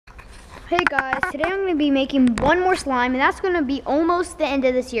Hey guys, today I'm going to be making one more slime, and that's going to be almost the end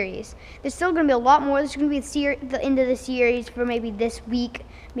of the series. There's still going to be a lot more. This is going to be the end of the series for maybe this week,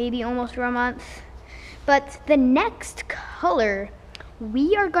 maybe almost for a month. But the next color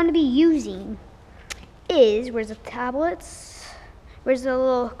we are going to be using is, where's the tablets? Where's the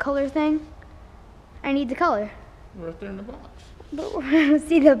little color thing? I need the color. Right there in the box. But we're going to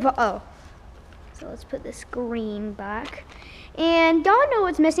see the, oh. So let's put this green back. And y'all know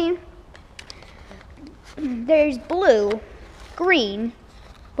what's missing? There's blue, green,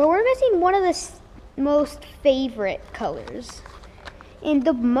 but we're missing one of the most favorite colors. And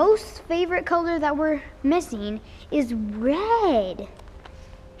the most favorite color that we're missing is red.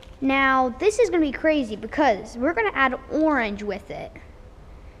 Now, this is going to be crazy because we're going to add orange with it.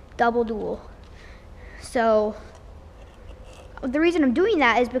 Double dual. So, the reason I'm doing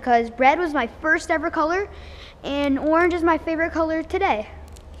that is because red was my first ever color, and orange is my favorite color today.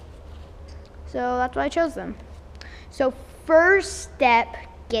 So that's why I chose them. So first step,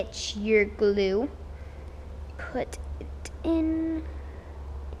 get your glue. Put it in.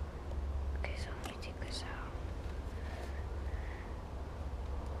 Okay, so let me take this out.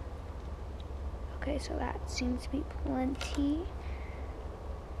 Okay, so that seems to be plenty.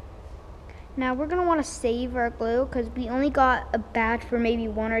 Now we're gonna wanna save our glue because we only got a batch for maybe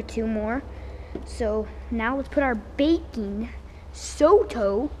one or two more. So now let's put our baking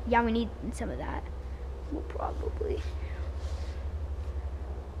soda. Yeah, we need some of that. We'll probably.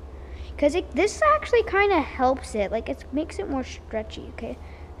 Because this actually kind of helps it. Like, it makes it more stretchy, okay?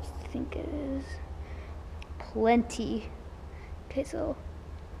 I think it is. Plenty. Okay, so.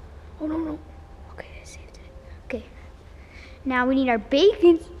 Oh, no. Okay, I saved it. Okay. Now we need our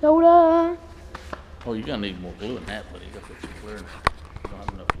baking soda. Oh, you're gonna need more glue than that, buddy. That's what you're learning. You don't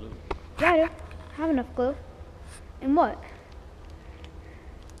have enough glue. Yeah, I do. I have enough glue. And what?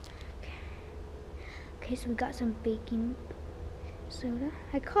 Okay, so we got some baking soda.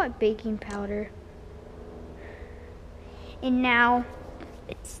 I call it baking powder. And now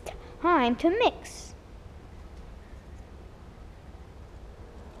it's time to mix.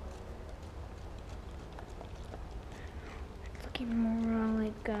 It's looking more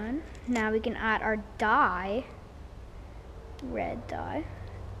like good. Now we can add our dye, red dye.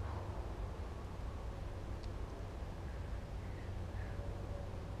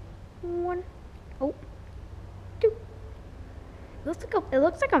 One. Oh. Two. It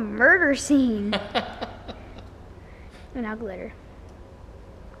looks like a murder scene. And now glitter.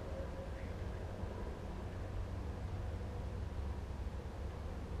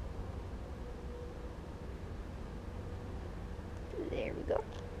 There we go.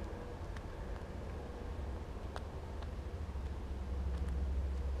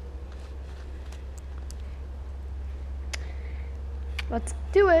 Let's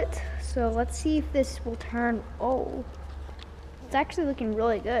do it. So let's see if this will turn. Oh, it's actually looking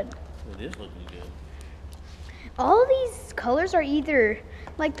really good. It is looking good. All of these colors are either,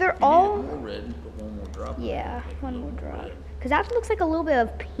 like they're You all. needed more red, but one more drop. Yeah, Make it one a more little drop. red. Because that looks like a little bit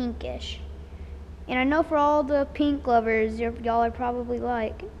of pinkish. And I know for all the pink lovers, y'all are probably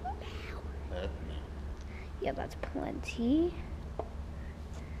like, yeah, that's plenty.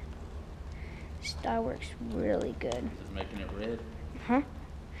 This dye works really good. Is it making it red? Huh?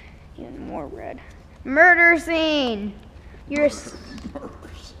 Even more red. Murder scene! You're Murders.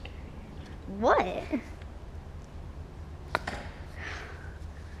 what?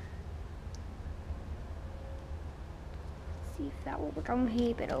 See if that will work. I'm gonna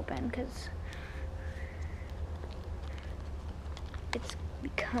keep it open because it's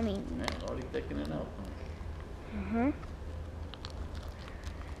becoming. Man, it's already thickening up. Uh-huh.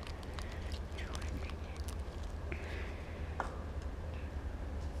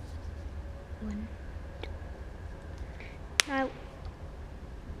 One, two. Now,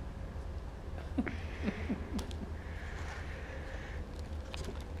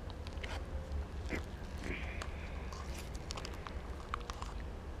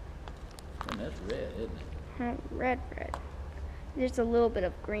 And that's red, isn't it? red. There's a little bit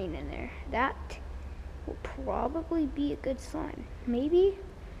of green in there. That will probably be a good slime. Maybe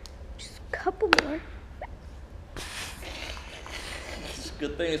just a couple more. It's a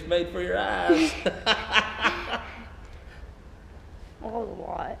good thing it's made for your eyes. A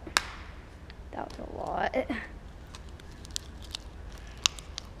lot. That was a lot.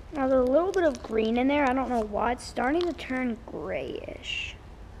 Now there's a little bit of green in there. I don't know why. It's starting to turn grayish.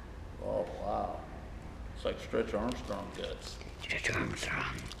 Oh, wow. It's like Stretch Armstrong guts. Stretch Armstrong.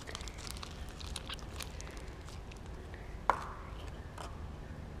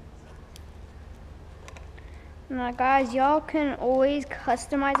 Now guys, y'all can always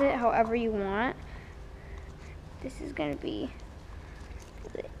customize it however you want. This is gonna be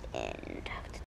the end of